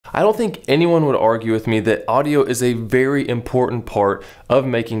I don't think anyone would argue with me that audio is a very important part of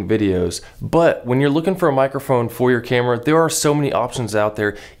making videos, but when you're looking for a microphone for your camera, there are so many options out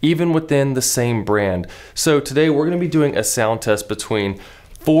there, even within the same brand. So today we're going to be doing a sound test between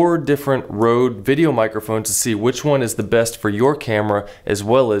 4 different Rode video microphones to see which one is the best for your camera as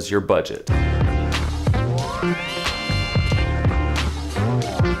well as your budget.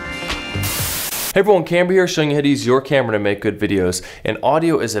 Hey everyone, Camber here, showing you how to use your camera to make good videos. And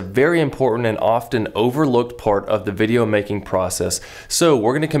audio is a very important and often overlooked part of the video making process. So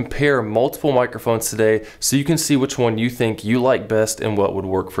we're going to compare multiple microphones today so you can see which one you think you like best and what would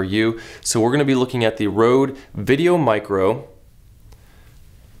work for you. So we're going to be looking at the Rode VideoMicro,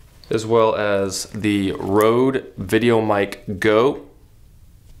 as well as the Rode VideoMic GO,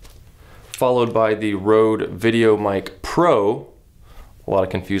 followed by the Rode VideoMic Pro, a lot of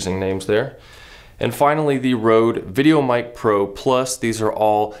confusing names there, and finally the Rode VideoMic Pro Plus. These are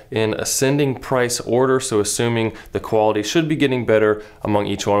all in ascending price order, so assuming the quality should be getting better among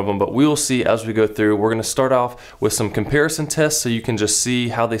each one of them, but we will see as we go through. We're going to start off with some comparison tests so you can just see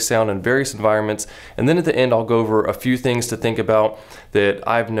how they sound in various environments, and then at the end I'll go over a few things to think about that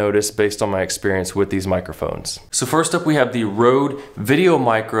I've noticed based on my experience with these microphones. So first up we have the Rode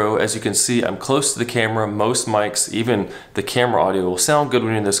VideoMicro. As you can see, I'm close to the camera. Most mics, even the camera audio, will sound good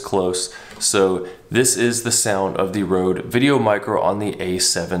when you're this close. So this is the sound of the Rode VideoMicro on the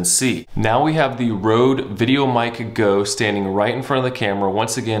A7C. Now we have the Rode VideoMic GO standing right in front of the camera.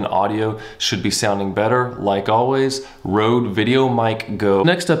 Once again, audio should be sounding better, like always. Rode VideoMic GO.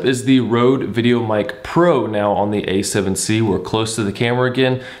 Next up is the Rode VideoMic Pro now on the A7C. We're close to the camera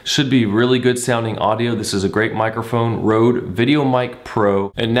again. Should be really good sounding audio. This is a great microphone, Rode VideoMic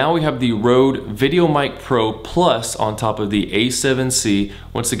Pro. And now we have the Rode VideoMic Pro Plus on top of the A7C.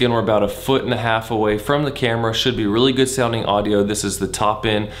 Once again, we're about 1.5 feet away from the camera. Should be really good sounding audio. This is the top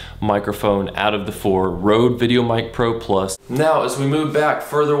end microphone out of the 4, Rode VideoMic Pro Plus. Now as we move back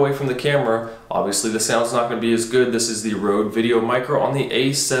further away from the camera, obviously the sound's not going to be as good. This is the Rode VideoMicro on the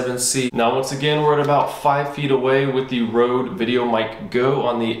A7C. Now once again we're at about 5 feet away with the Rode VideoMic GO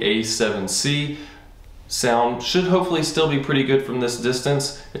on the A7C. Sound should hopefully still be pretty good from this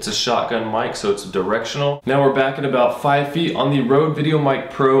distance. It's a shotgun mic, so it's directional. Now we're back at about 5 feet on the Rode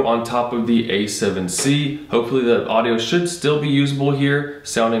VideoMic Pro on top of the A7C. Hopefully the audio should still be usable here,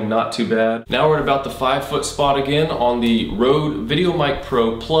 sounding not too bad. Now we're at about the 5 foot spot again on the Rode VideoMic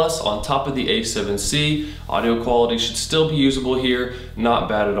Pro Plus on top of the A7C. Audio quality should still be usable here, not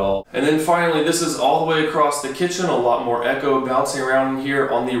bad at all. And then finally, this is all the way across the kitchen, a lot more echo bouncing around in here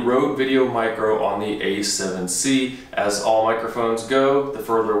on the Rode VideoMicro on the A7C. As all microphones go, the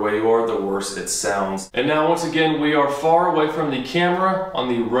further away you are, the worse it sounds. And now once again, we are far away from the camera on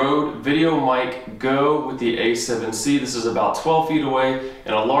the Rode VideoMic GO with the A7C. This is about 12 feet away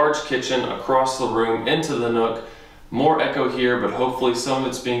in a large kitchen across the room into the nook. More echo here, but hopefully some of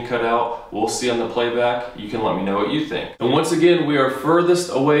it's being cut out. We'll see on the playback. You can let me know what you think. And once again, we are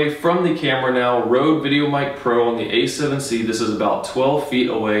furthest away from the camera now. Rode VideoMic Pro on the A7C. This is about 12 feet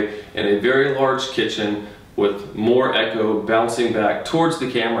away in a very large kitchen with more echo bouncing back towards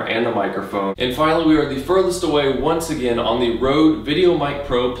the camera and the microphone. And finally, we are the furthest away once again on the Rode VideoMic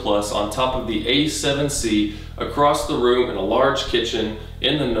Pro Plus on top of the A7C across the room in a large kitchen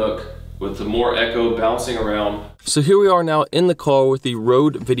in the nook with the more echo bouncing around. So here we are now in the car with the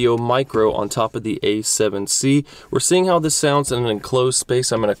Rode VideoMicro on top of the A7C. We're seeing how this sounds in an enclosed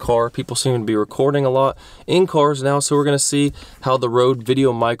space. I'm in a car. People seem to be recording a lot in cars now, so we're going to see how the Rode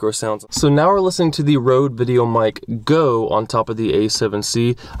VideoMicro sounds. So now we're listening to the Rode VideoMic GO on top of the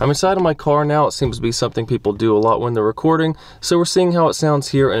A7C. I'm inside of my car now. It seems to be something people do a lot when they're recording. So we're seeing how it sounds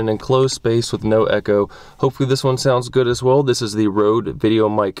here in an enclosed space with no echo. Hopefully this one sounds good as well. This is the Rode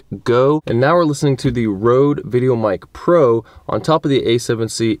VideoMic GO. And now we're listening to the Rode VideoMic Pro on top of the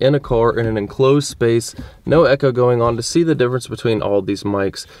A7C in a car in an enclosed space, no echo going on, to see the difference between all of these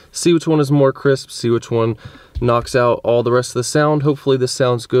mics, see which one is more crisp, see which one knocks out all the rest of the sound. Hopefully this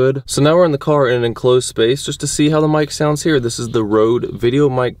sounds good. So now we're in the car in an enclosed space just to see how the mic sounds here. This is the Rode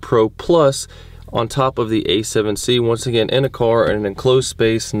VideoMic Pro Plus on top of the A7C, once again in a car in an enclosed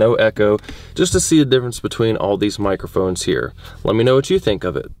space, no echo, just to see the difference between all these microphones here. Let me know what you think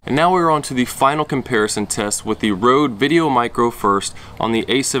of it. And now we're on to the final comparison test with the Rode VideoMicro first on the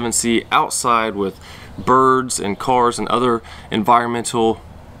A7C outside with birds and cars and other environmental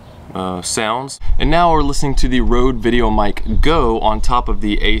sounds. And now we're listening to the Rode VideoMic GO on top of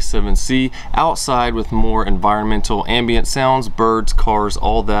the A7C outside with more environmental ambient sounds, birds, cars,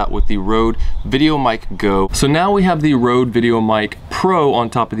 all that with the Rode VideoMic GO. So now we have the Rode VideoMic Pro on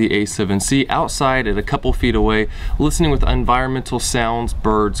top of the A7C outside at a couple feet away, listening with environmental sounds,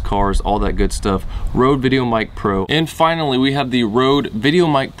 birds, cars, all that good stuff. Rode VideoMic Pro. And finally, we have the Rode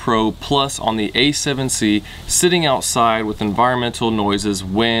VideoMic Pro Plus on the A7C sitting outside with environmental noises,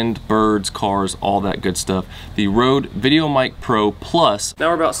 wind, birds, cars, all that good stuff. The Rode VideoMic Pro Plus. Now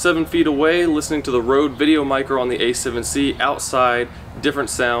we're about 7 feet away listening to the Rode VideoMicro on the A7C outside, different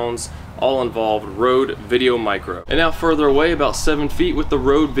sounds, all involved, Rode VideoMicro. And now further away, about 7 feet with the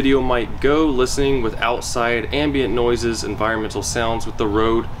Rode VideoMic GO, listening with outside ambient noises, environmental sounds with the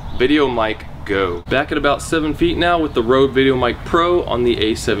Rode VideoMic GO. Back at about 7 feet now with the Rode VideoMic Pro on the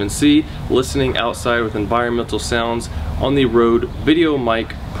A7C, listening outside with environmental sounds on the Rode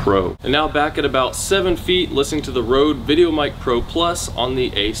VideoMic Pro. And now back at about 7 feet, listening to the Rode VideoMic Pro Plus on the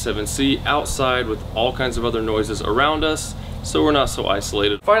A7C outside with all kinds of other noises around us, so we're not so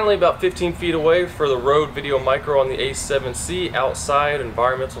isolated. Finally, about 15 feet away for the Rode VideoMicro on the A7C outside,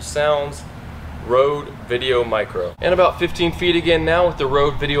 environmental sounds, Rode VideoMicro. And about 15 feet again now with the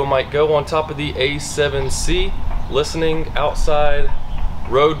Rode VideoMic GO on top of the A7C, listening outside,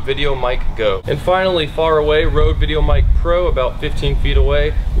 Rode VideoMic GO. And finally, far away, Rode VideoMic Pro about 15 feet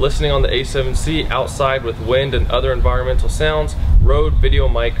away, listening on the A7C outside with wind and other environmental sounds, Rode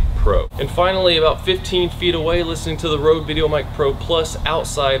VideoMic Pro. And finally, about 15 feet away, listening to the Rode VideoMic Pro Plus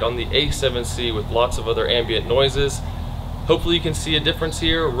outside on the A7C with lots of other ambient noises. Hopefully you can see a difference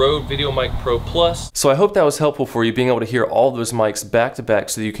here, Rode VideoMic Pro Plus. So I hope that was helpful for you, being able to hear all those mics back to back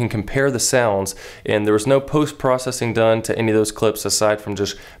so that you can compare the sounds, and there was no post-processing done to any of those clips aside from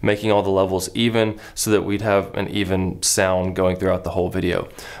just making all the levels even so that we'd have an even sound going throughout the whole video.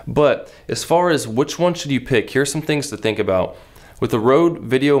 But as far as which one should you pick, here's some things to think about. With the Rode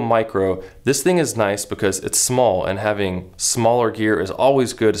VideoMicro, this thing is nice because it's small, and having smaller gear is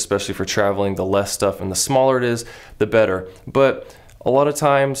always good, especially for traveling. The less stuff and the smaller it is, the better. But a lot of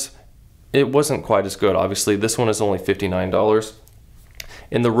times it wasn't quite as good. Obviously, this one is only $59.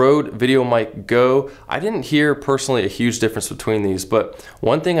 In the Rode VideoMic GO, I didn't hear personally a huge difference between these, but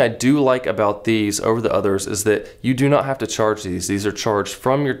one thing I do like about these over the others is that you do not have to charge these. These are charged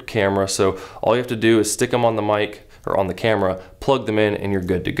from your camera, so all you have to do is stick them on the mic or on the camera, plug them in, and you're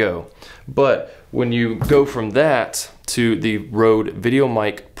good to go. But when you go from that to the Rode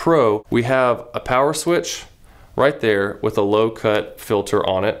VideoMic Pro, we have a power switch right there with a low cut filter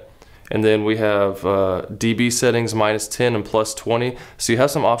on it. And then we have dB settings -10 and +20. So you have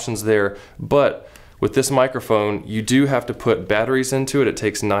some options there, but with this microphone, you do have to put batteries into it. It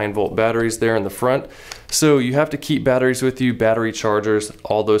takes 9-volt batteries there in the front. So you have to keep batteries with you, battery chargers,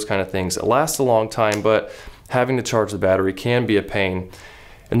 all those kind of things. It lasts a long time, but having to charge the battery can be a pain.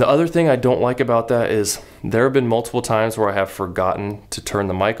 And the other thing I don't like about that is there have been multiple times where I have forgotten to turn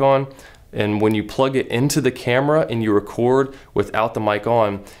the mic on. And when you plug it into the camera and you record without the mic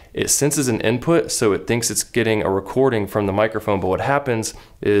on, it senses an input, so it thinks it's getting a recording from the microphone. But what happens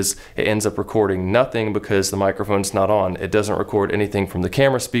is it ends up recording nothing because the microphone's not on. It doesn't record anything from the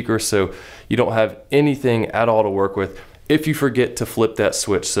camera speaker, so you don't have anything at all to work with if you forget to flip that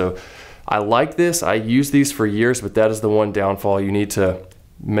switch. So I like this, I use these for years, but that is the one downfall. You need to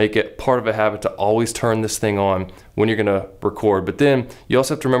make it part of a habit to always turn this thing on when you're gonna record. But then you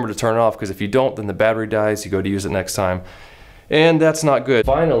also have to remember to turn it off, because if you don't, then the battery dies, you go to use it next time, and that's not good.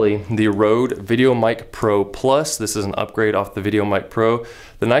 Finally, the Rode VideoMic Pro Plus. This is an upgrade off the VideoMic Pro.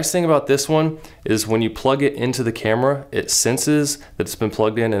 The nice thing about this one is when you plug it into the camera, it senses that it's been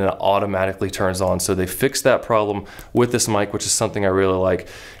plugged in and it automatically turns on. So they fixed that problem with this mic, which is something I really like.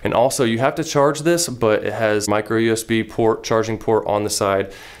 And also, you have to charge this, but it has micro USB port, charging port on the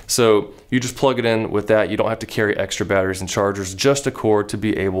side. So you just plug it in with that. You don't have to carry extra batteries and chargers, just a cord to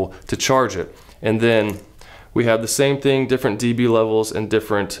be able to charge it. And then we have the same thing, different dB levels and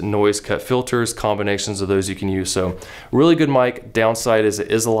different noise cut filters, combinations of those you can use. So really good mic. Downside is it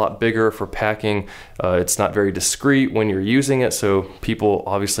is a lot bigger for packing. It's not very discreet when you're using it, so people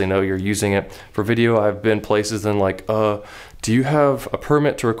obviously know you're using it. For video, I've been places and like, do you have a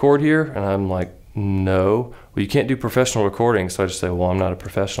permit to record here? And I'm like, no. Well, you can't do professional recording. So I just say, well, I'm not a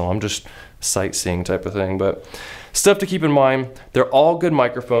professional. I'm just sightseeing type of thing. But stuff to keep in mind. They're all good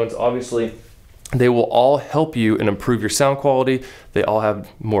microphones, obviously. They will all help you and improve your sound quality. They all have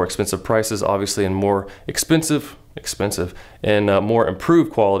more expensive prices, obviously, and more expensive expensive and more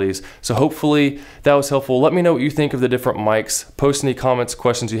improved qualities. So hopefully that was helpful. Let me know what you think of the different mics. Post any comments,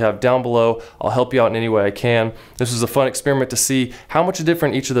 questions you have down below. I'll help you out in any way I can. This was a fun experiment to see how much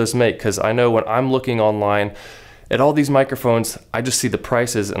different each of those make, because I know when I'm looking online at all these microphones, I just see the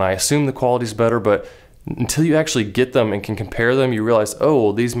prices and I assume the quality's better, but until you actually get them and can compare them, you realize, oh,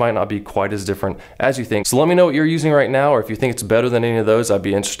 well, these might not be quite as different as you think. So let me know what you're using right now, or if you think it's better than any of those. I'd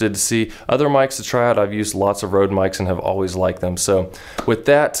be interested to see other mics to try out. I've used lots of Rode mics and have always liked them. So with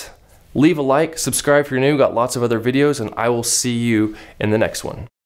that, leave a like, subscribe if you're new, got lots of other videos, and I will see you in the next one.